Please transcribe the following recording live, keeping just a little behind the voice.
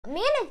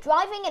man is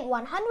driving at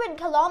 100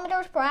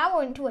 kilometers per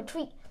hour into a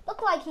tree.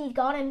 Look like he's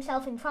got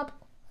himself in trouble.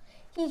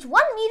 He's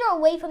 1 meter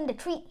away from the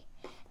tree.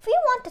 If we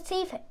want to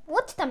save him,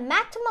 what's the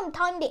maximum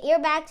time the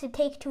airbags would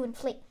take to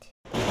inflate?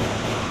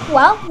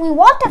 Well, we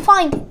want to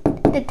find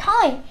the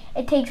time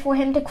it takes for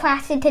him to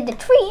crash into the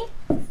tree,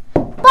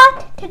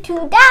 but to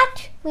do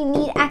that, we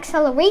need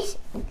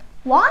acceleration.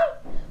 Why?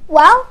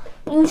 Well,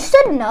 you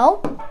should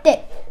know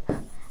that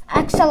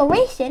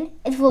acceleration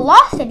is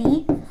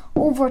velocity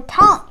over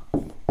time.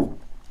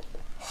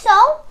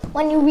 So,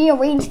 when you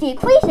rearrange the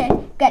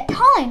equation, get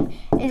time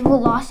is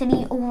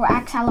velocity over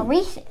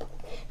acceleration.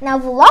 Now,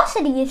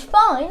 velocity is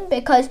fine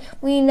because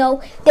we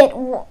know that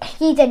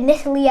he's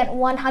initially at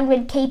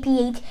 100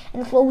 kph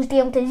and slows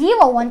down to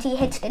 0 once he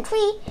hits the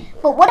tree.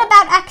 But what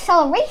about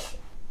acceleration?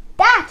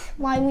 That's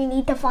why we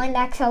need to find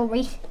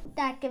acceleration.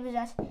 That gives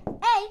us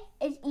A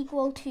is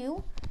equal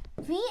to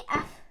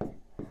Vf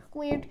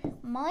squared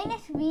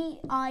minus Vi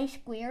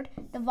squared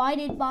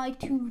divided by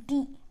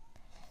 2d.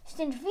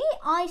 Since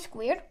Vi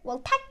squared,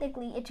 well,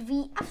 technically it's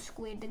Vf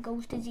squared that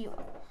goes to 0.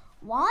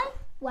 Why?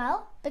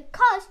 Well,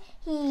 because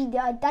he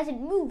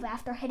doesn't move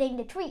after hitting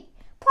the tree.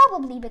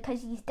 Probably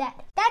because he's dead.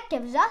 That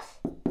gives us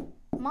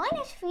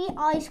minus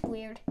Vi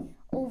squared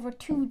over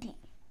 2d,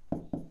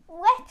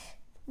 which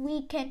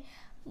we can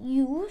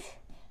use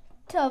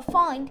to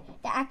find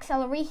the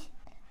acceleration.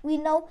 We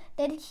know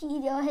that his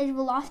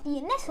velocity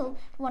initial is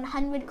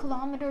 100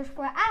 kilometers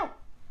per hour,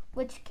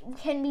 which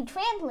can be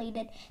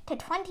translated to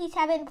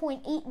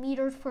 27.8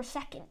 meters per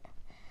second.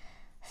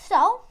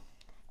 So,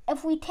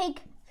 if we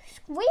take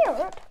square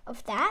root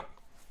of that,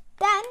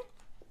 then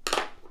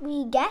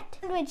we get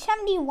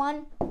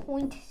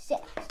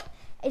 171.6.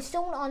 It's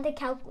shown on the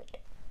calculator.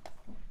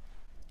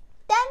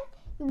 Then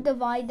you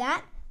divide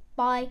that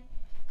by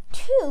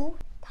 2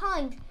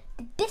 times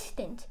the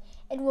distance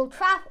it will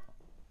travel.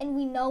 And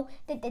we know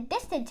that the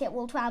distance it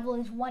will travel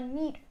is 1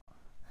 meter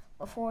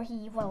before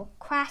he will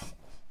crash.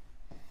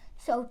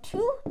 So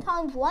 2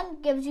 times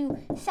 1 gives you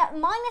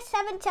minus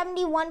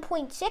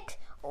 771.6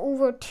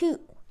 over 2.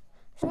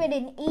 So it's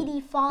an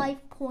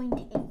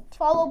 85.8.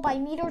 Followed by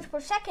meters per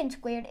second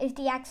squared is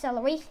the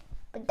acceleration.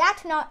 But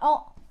that's not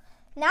all.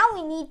 Now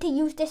we need to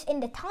use this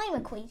in the time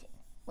equation,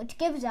 which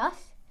gives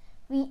us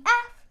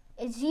Vf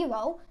is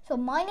 0, so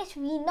minus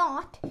V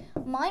naught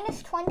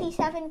minus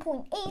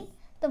 27.8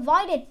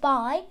 divided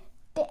by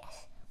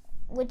this,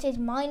 which is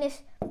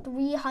minus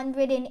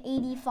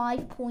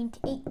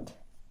 385.8.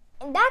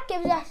 And that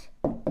gives us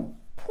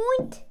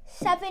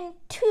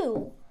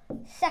 0.72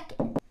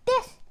 seconds.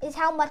 This is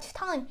how much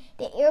time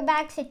the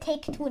airbags should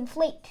take to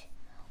inflate.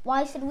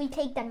 Why should we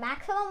take the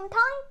maximum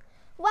time?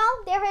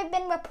 Well, there have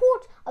been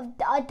reports of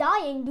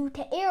dying due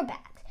to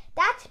airbags.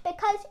 That's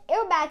because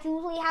airbags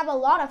usually have a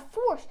lot of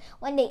force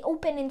when they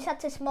open in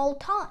such a small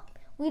time.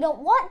 We don't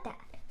want that.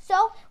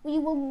 So we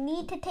will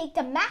need to take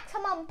the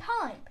maximum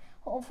time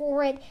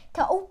for it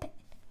to open.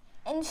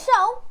 And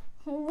so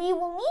we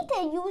will need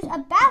to use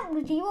about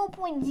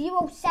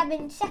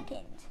 0.07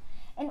 seconds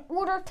in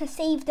order to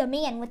save the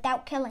man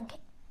without killing him.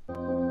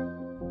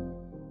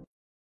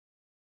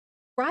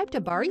 Subscribe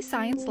to Bari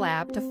Science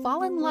Lab to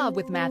fall in love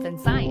with math and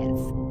science,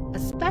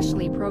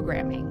 especially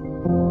programming.